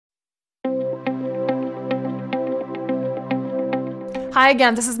Hi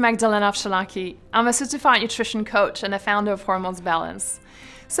again, this is Magdalena. I'm a certified nutrition coach and a founder of Hormones Balance.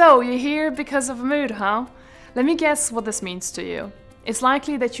 So, you're here because of a mood, huh? Let me guess what this means to you. It's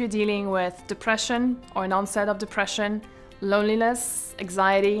likely that you're dealing with depression or an onset of depression, loneliness,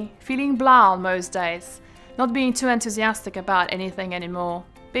 anxiety, feeling blah on most days, not being too enthusiastic about anything anymore,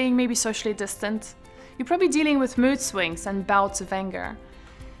 being maybe socially distant. You're probably dealing with mood swings and bouts of anger.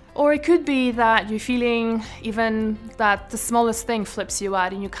 Or it could be that you're feeling even that the smallest thing flips you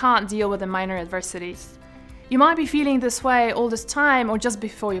out and you can't deal with the minor adversities. You might be feeling this way all this time or just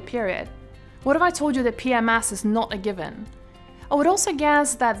before your period. What if I told you that PMS is not a given? I would also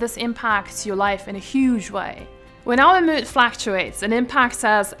guess that this impacts your life in a huge way. When our mood fluctuates, it impacts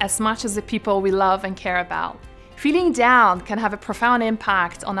us as much as the people we love and care about. Feeling down can have a profound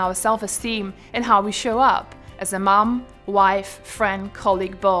impact on our self-esteem and how we show up as a mom, wife, friend,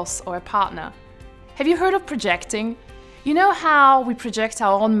 colleague, boss, or a partner. Have you heard of projecting? You know how we project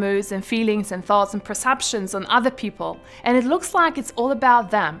our own moods and feelings and thoughts and perceptions on other people, and it looks like it's all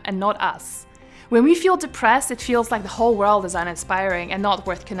about them and not us. When we feel depressed, it feels like the whole world is uninspiring and not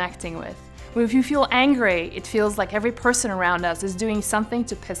worth connecting with. When you feel angry, it feels like every person around us is doing something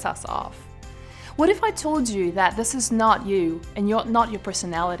to piss us off. What if I told you that this is not you and not your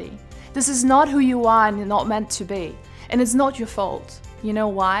personality? This is not who you are and you're not meant to be. And it's not your fault. You know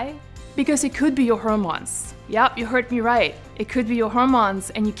why? Because it could be your hormones. Yep, you heard me right. It could be your hormones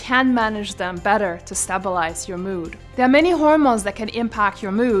and you can manage them better to stabilize your mood. There are many hormones that can impact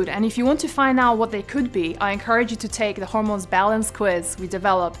your mood, and if you want to find out what they could be, I encourage you to take the Hormones Balance quiz we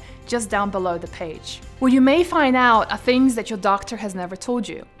developed just down below the page. What you may find out are things that your doctor has never told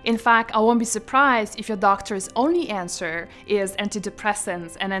you. In fact, I won't be surprised if your doctor's only answer is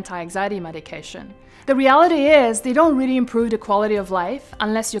antidepressants and anti-anxiety medication. The reality is they don't really improve the quality of life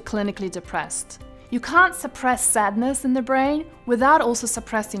unless you're clinically depressed. You can't suppress sadness in the brain without also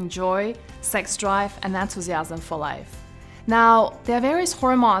suppressing joy, sex drive, and enthusiasm for life. Now, there are various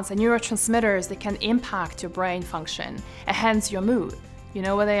hormones and neurotransmitters that can impact your brain function and hence your mood. You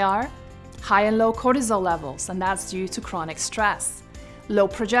know what they are? High and low cortisol levels, and that's due to chronic stress. Low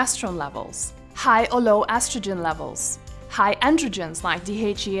progesterone levels. High or low estrogen levels. High androgens like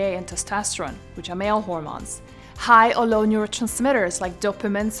DHEA and testosterone, which are male hormones. High or low neurotransmitters like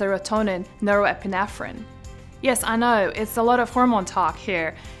dopamine, serotonin, norepinephrine. Yes, I know, it's a lot of hormone talk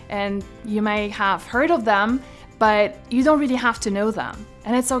here, and you may have heard of them, but you don't really have to know them.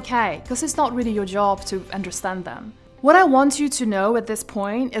 And it's okay, because it's not really your job to understand them. What I want you to know at this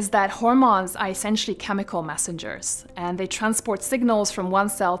point is that hormones are essentially chemical messengers, and they transport signals from one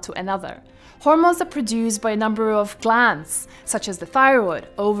cell to another. Hormones are produced by a number of glands, such as the thyroid,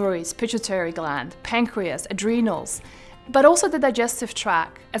 ovaries, pituitary gland, pancreas, adrenals, but also the digestive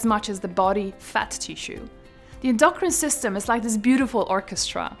tract, as much as the body fat tissue. The endocrine system is like this beautiful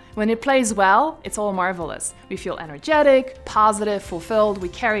orchestra. When it plays well, it's all marvelous. We feel energetic, positive, fulfilled, we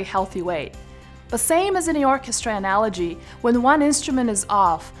carry healthy weight. But same as in the orchestra analogy, when one instrument is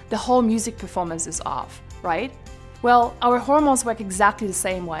off, the whole music performance is off, right? Well, our hormones work exactly the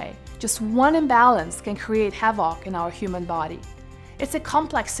same way. Just one imbalance can create havoc in our human body. It's a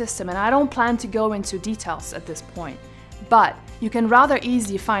complex system and I don't plan to go into details at this point, but you can rather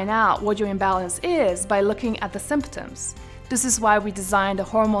easily find out what your imbalance is by looking at the symptoms. This is why we designed a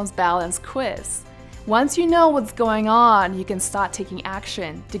Hormones Balance quiz. Once you know what's going on, you can start taking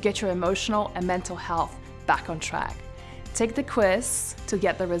action to get your emotional and mental health back on track. Take the quiz to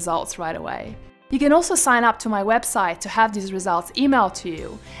get the results right away. You can also sign up to my website to have these results emailed to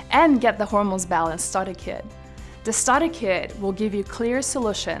you and get the Hormones Balance Starter Kit. The Starter Kit will give you clear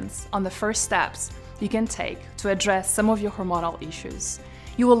solutions on the first steps you can take to address some of your hormonal issues.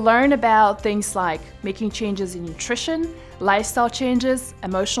 You will learn about things like making changes in nutrition, lifestyle changes,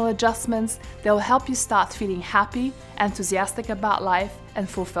 emotional adjustments that will help you start feeling happy, enthusiastic about life, and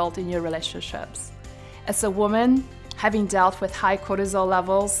fulfilled in your relationships. As a woman, having dealt with high cortisol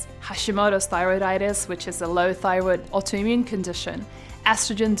levels, Hashimoto's thyroiditis, which is a low thyroid autoimmune condition,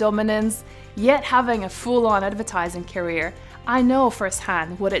 estrogen dominance, yet having a full-on advertising career, I know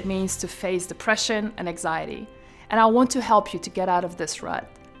firsthand what it means to face depression and anxiety. And I want to help you to get out of this rut.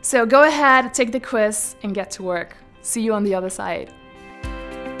 So go ahead, take the quiz, and get to work. See you on the other side.